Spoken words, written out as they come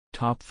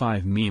top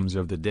 5 memes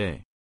of the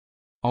day.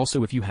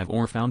 Also, if you have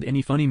or found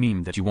any funny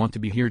meme that you want to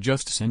be here,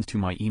 just send to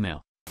my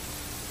email.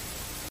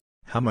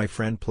 How my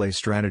friend plays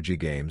strategy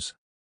games.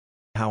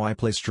 How I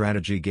play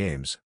strategy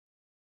games.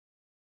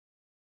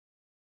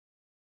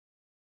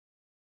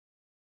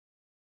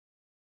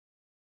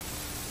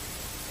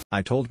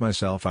 I told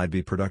myself I'd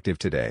be productive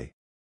today.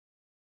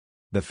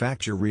 The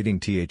fact you're reading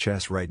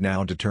THS right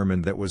now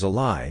determined that was a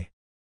lie.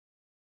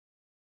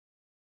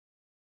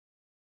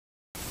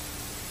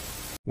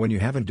 When you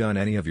haven't done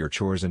any of your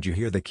chores and you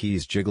hear the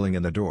keys jiggling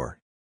in the door.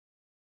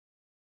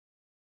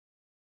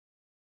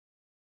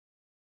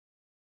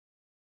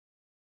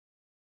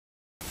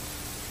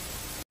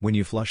 When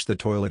you flush the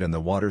toilet and the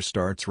water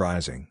starts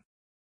rising.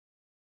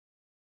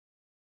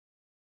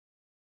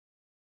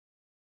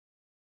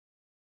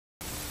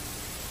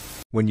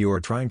 When you are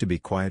trying to be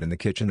quiet in the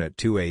kitchen at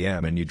 2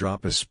 a.m. and you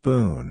drop a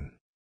spoon.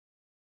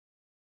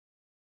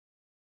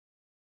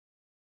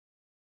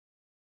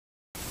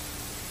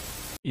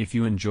 If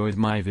you enjoyed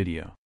my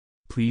video,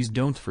 please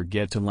don't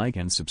forget to like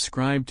and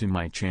subscribe to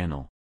my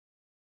channel.